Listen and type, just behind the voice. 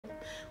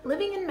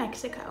Living in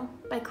Mexico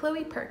by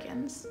Chloe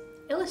Perkins,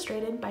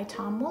 illustrated by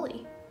Tom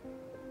Woolley.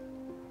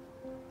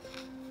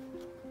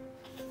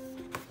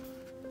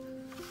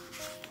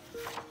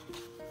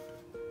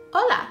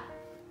 Hola!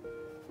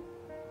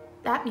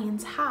 That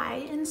means hi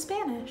in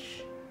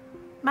Spanish.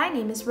 My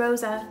name is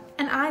Rosa,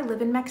 and I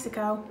live in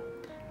Mexico.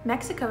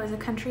 Mexico is a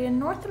country in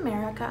North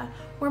America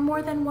where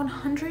more than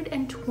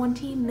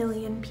 120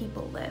 million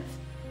people live,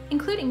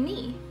 including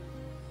me.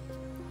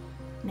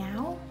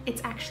 Now,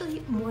 it's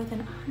actually more than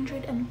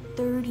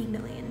 130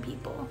 million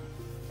people.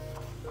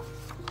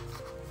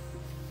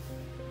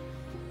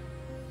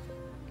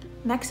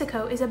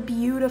 Mexico is a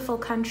beautiful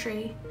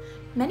country.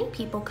 Many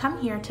people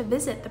come here to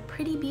visit the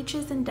pretty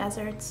beaches and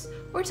deserts,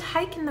 or to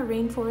hike in the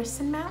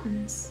rainforests and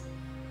mountains.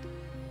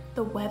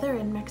 The weather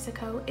in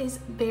Mexico is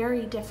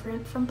very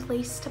different from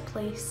place to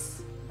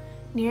place.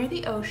 Near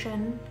the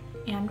ocean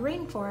and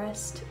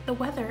rainforest, the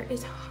weather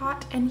is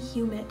hot and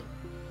humid.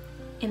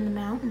 In the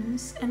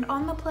mountains and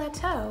on the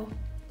plateau,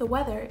 the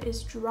weather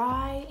is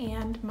dry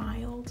and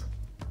mild.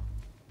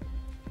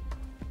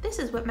 This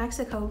is what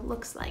Mexico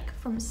looks like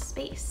from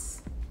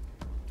space,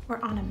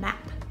 or on a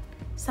map.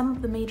 Some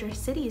of the major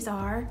cities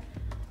are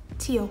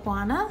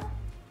Tijuana,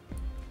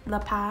 La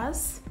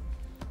Paz,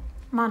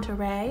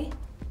 Monterrey,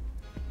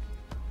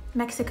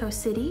 Mexico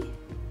City,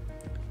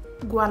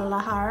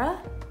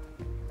 Guadalajara,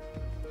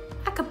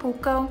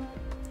 Acapulco,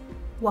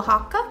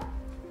 Oaxaca,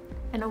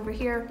 and over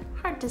here,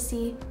 hard to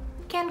see,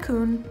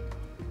 Cancun.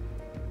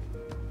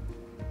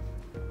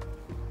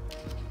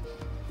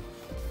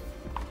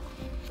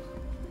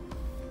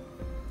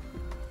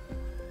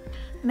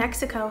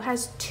 Mexico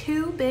has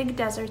two big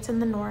deserts in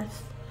the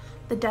north.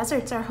 The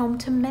deserts are home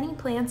to many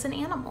plants and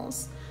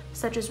animals,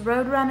 such as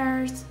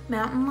roadrunners,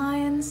 mountain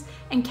lions,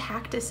 and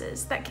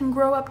cactuses that can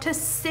grow up to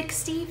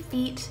 60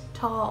 feet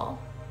tall.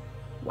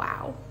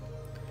 Wow.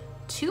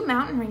 Two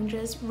mountain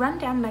ranges run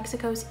down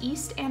Mexico's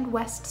east and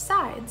west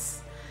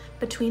sides.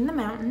 Between the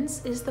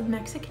mountains is the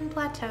Mexican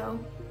plateau.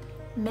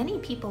 Many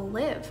people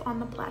live on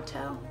the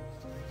plateau.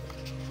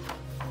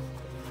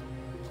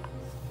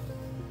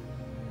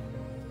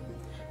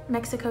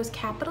 Mexico's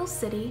capital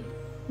city,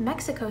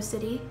 Mexico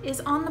City,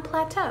 is on the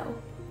plateau.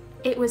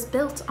 It was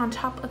built on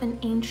top of an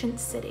ancient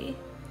city.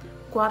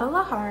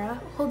 Guadalajara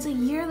holds a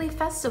yearly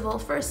festival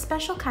for a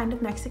special kind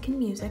of Mexican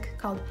music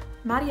called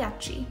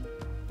mariachi.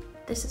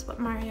 This is what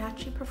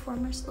mariachi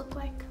performers look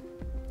like.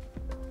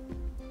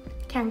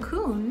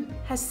 Cancun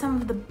has some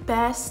of the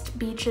best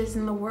beaches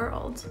in the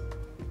world.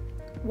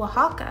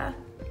 Oaxaca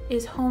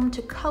is home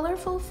to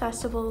colorful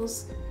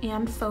festivals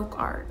and folk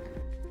art.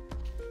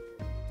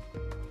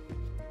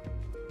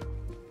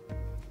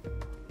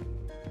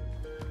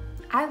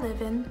 I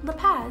live in La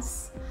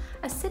Paz,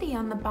 a city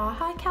on the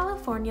Baja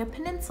California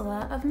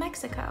peninsula of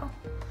Mexico.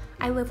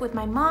 I live with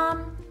my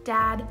mom,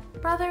 dad,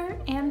 brother,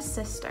 and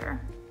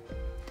sister.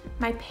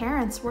 My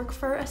parents work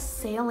for a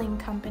sailing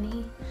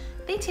company.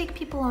 They take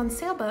people on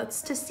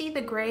sailboats to see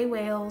the gray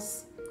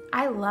whales.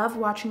 I love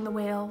watching the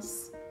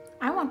whales.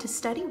 I want to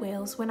study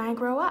whales when I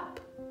grow up.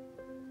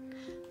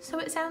 So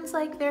it sounds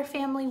like their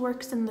family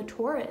works in the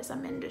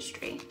tourism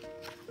industry.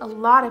 A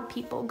lot of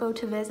people go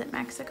to visit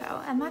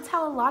Mexico, and that's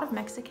how a lot of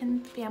Mexican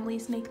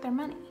families make their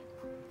money.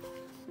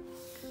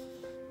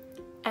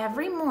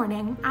 Every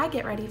morning, I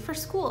get ready for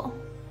school.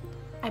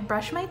 I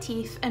brush my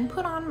teeth and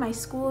put on my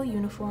school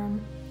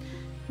uniform.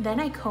 Then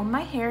I comb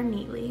my hair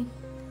neatly.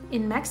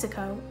 In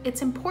Mexico,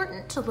 it's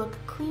important to look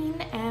clean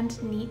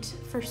and neat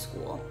for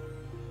school.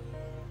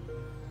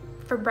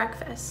 For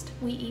breakfast,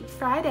 we eat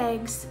fried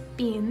eggs,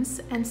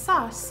 beans, and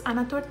sauce on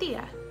a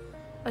tortilla.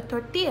 A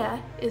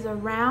tortilla is a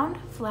round,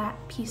 flat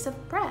piece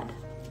of bread.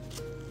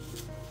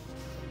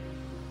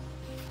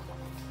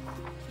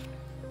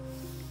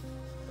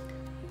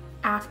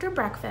 After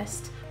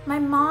breakfast, my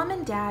mom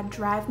and dad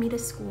drive me to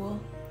school.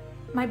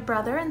 My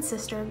brother and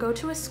sister go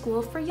to a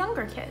school for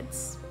younger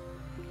kids.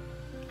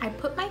 I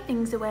put my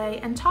things away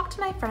and talk to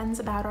my friends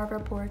about our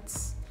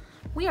reports.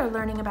 We are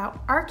learning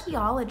about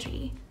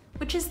archaeology,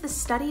 which is the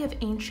study of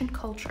ancient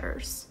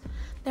cultures.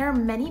 There are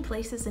many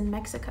places in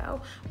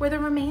Mexico where the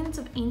remains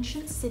of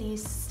ancient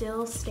cities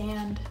still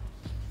stand.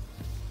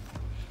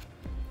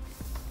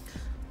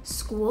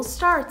 School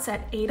starts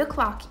at 8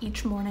 o'clock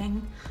each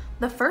morning.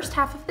 The first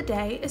half of the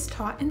day is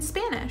taught in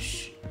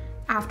Spanish.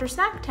 After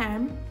snack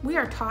time, we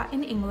are taught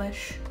in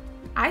English.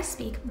 I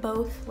speak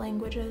both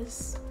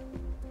languages.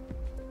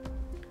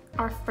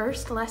 Our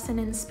first lesson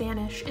in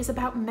Spanish is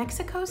about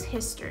Mexico's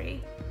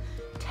history.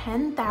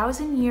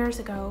 10,000 years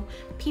ago,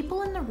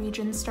 people in the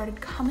region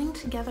started coming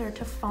together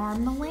to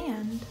farm the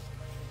land.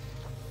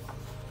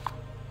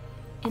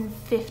 In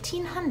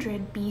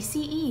 1500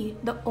 BCE,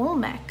 the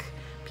Olmec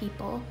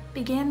people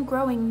began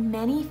growing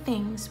many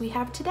things we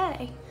have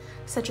today,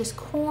 such as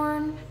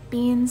corn,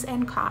 beans,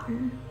 and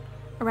cotton.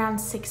 Around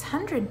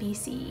 600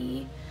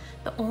 BCE,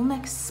 the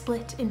Olmecs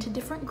split into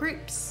different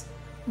groups,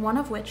 one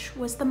of which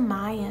was the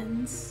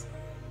Mayans.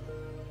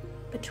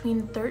 Between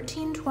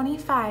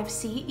 1325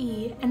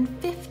 CE and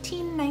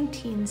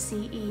 1519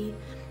 CE,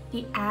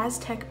 the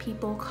Aztec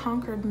people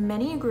conquered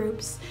many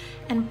groups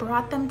and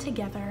brought them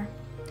together.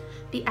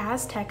 The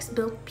Aztecs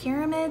built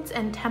pyramids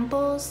and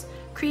temples,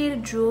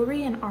 created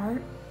jewelry and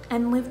art,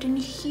 and lived in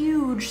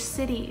huge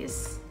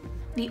cities.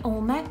 The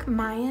Olmec,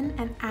 Mayan,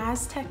 and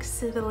Aztec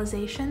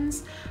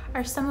civilizations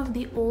are some of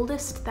the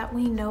oldest that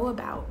we know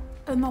about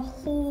in the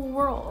whole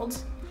world.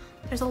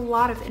 There's a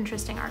lot of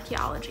interesting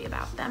archaeology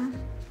about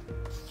them.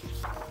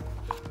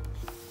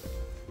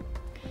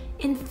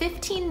 In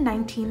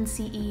 1519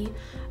 CE,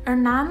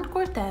 Hernán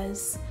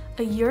Cortés,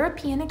 a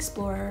European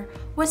explorer,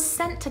 was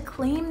sent to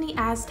claim the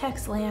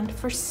Aztecs' land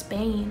for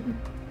Spain.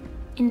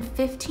 In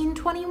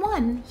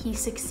 1521, he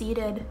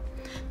succeeded.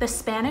 The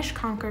Spanish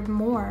conquered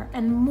more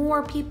and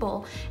more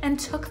people and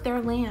took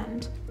their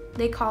land.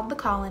 They called the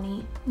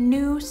colony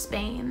New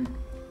Spain.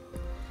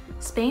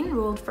 Spain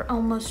ruled for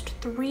almost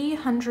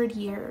 300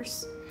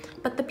 years,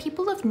 but the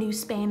people of New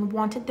Spain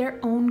wanted their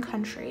own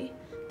country.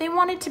 They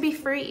wanted to be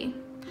free.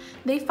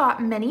 They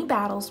fought many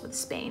battles with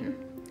Spain.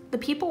 The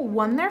people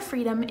won their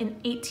freedom in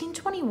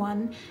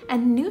 1821,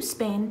 and New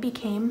Spain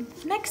became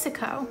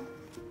Mexico.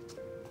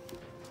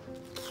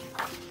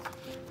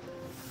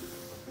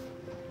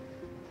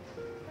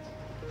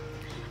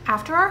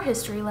 After our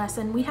history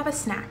lesson, we have a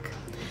snack.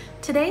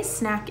 Today's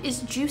snack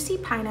is juicy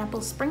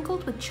pineapple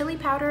sprinkled with chili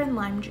powder and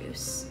lime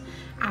juice.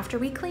 After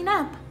we clean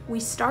up, we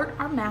start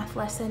our math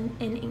lesson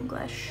in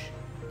English.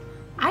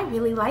 I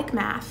really like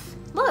math.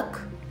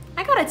 Look,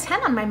 I got a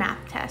 10 on my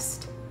math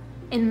test.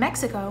 In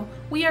Mexico,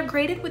 we are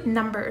graded with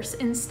numbers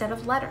instead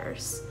of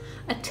letters.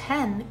 A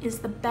 10 is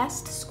the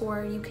best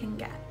score you can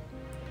get.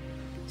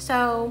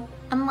 So,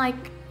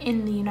 unlike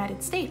in the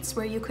United States,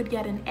 where you could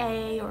get an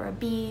A or a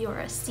B or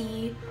a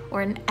C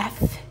or an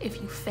F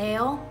if you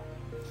fail,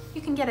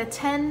 you can get a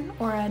 10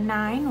 or a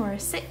 9 or a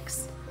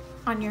 6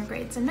 on your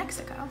grades in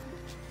Mexico.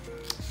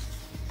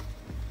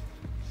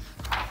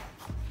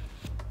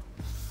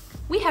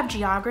 We have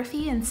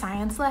geography and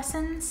science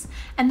lessons,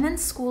 and then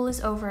school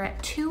is over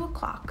at 2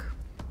 o'clock.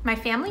 My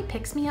family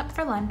picks me up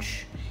for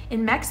lunch.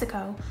 In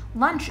Mexico,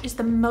 lunch is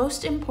the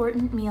most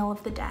important meal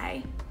of the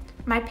day.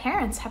 My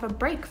parents have a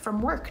break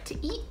from work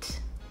to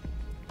eat.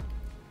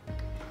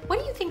 What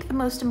do you think the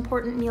most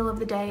important meal of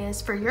the day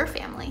is for your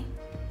family?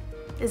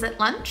 Is it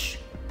lunch?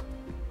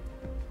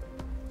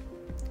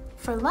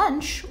 For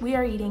lunch, we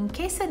are eating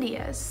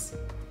quesadillas.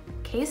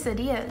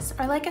 Quesadillas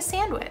are like a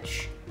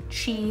sandwich.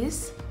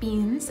 Cheese,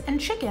 beans, and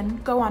chicken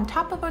go on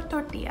top of a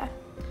tortilla.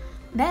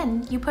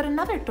 Then you put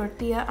another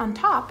tortilla on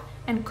top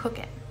and cook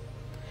it.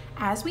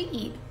 As we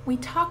eat, we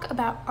talk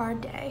about our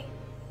day.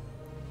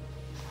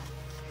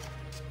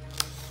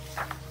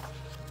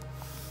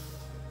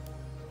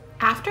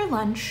 After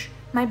lunch,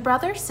 my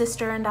brother,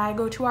 sister, and I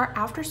go to our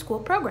after-school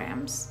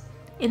programs.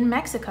 In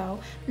Mexico,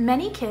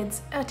 many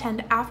kids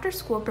attend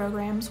after-school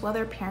programs while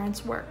their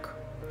parents work.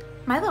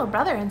 My little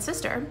brother and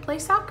sister play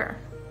soccer.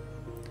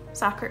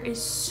 Soccer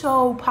is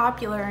so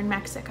popular in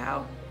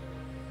Mexico.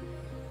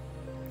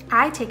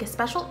 I take a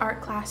special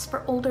art class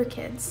for older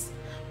kids.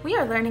 We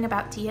are learning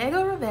about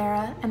Diego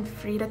Rivera and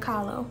Frida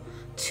Kahlo,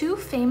 two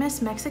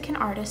famous Mexican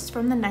artists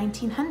from the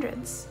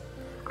 1900s.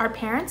 Our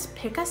parents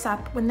pick us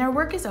up when their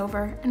work is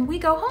over and we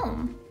go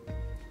home.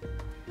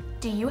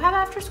 Do you have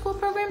after-school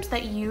programs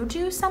that you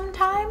do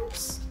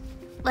sometimes?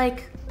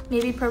 Like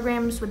maybe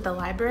programs with the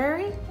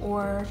library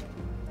or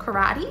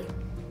karate,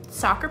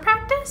 soccer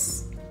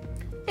practice?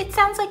 It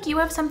sounds like you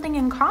have something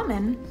in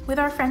common with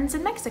our friends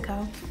in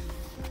Mexico.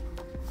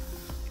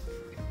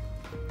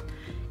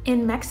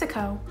 In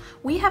Mexico,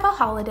 we have a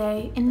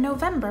holiday in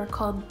November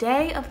called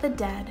Day of the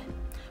Dead.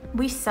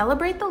 We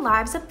celebrate the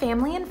lives of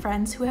family and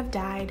friends who have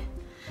died.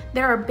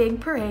 There are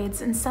big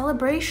parades and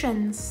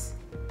celebrations.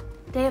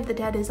 Day of the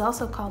Dead is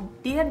also called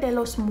Dia de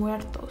los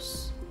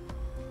Muertos.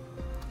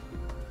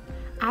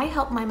 I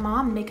help my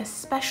mom make a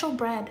special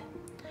bread.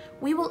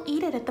 We will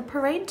eat it at the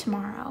parade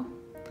tomorrow.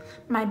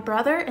 My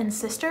brother and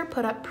sister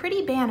put up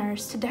pretty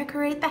banners to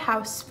decorate the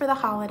house for the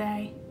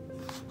holiday.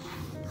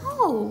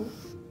 Oh,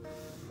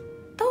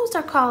 those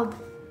are called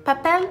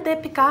papel de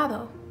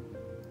picado.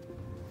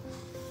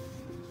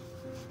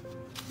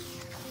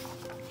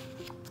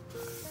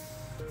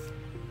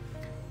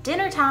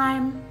 Dinner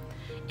time!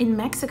 In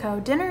Mexico,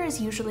 dinner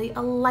is usually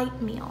a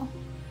light meal.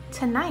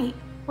 Tonight,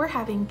 we're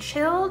having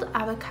chilled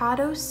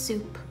avocado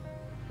soup.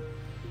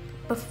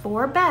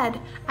 Before bed,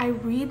 I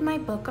read my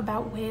book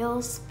about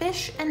whales,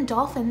 fish, and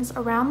dolphins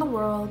around the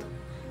world.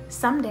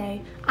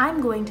 Someday,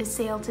 I'm going to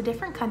sail to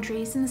different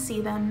countries and see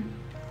them.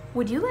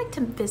 Would you like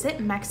to visit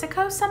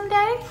Mexico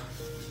someday?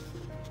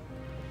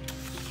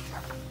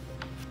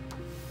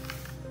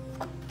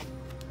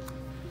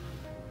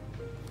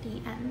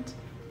 The end.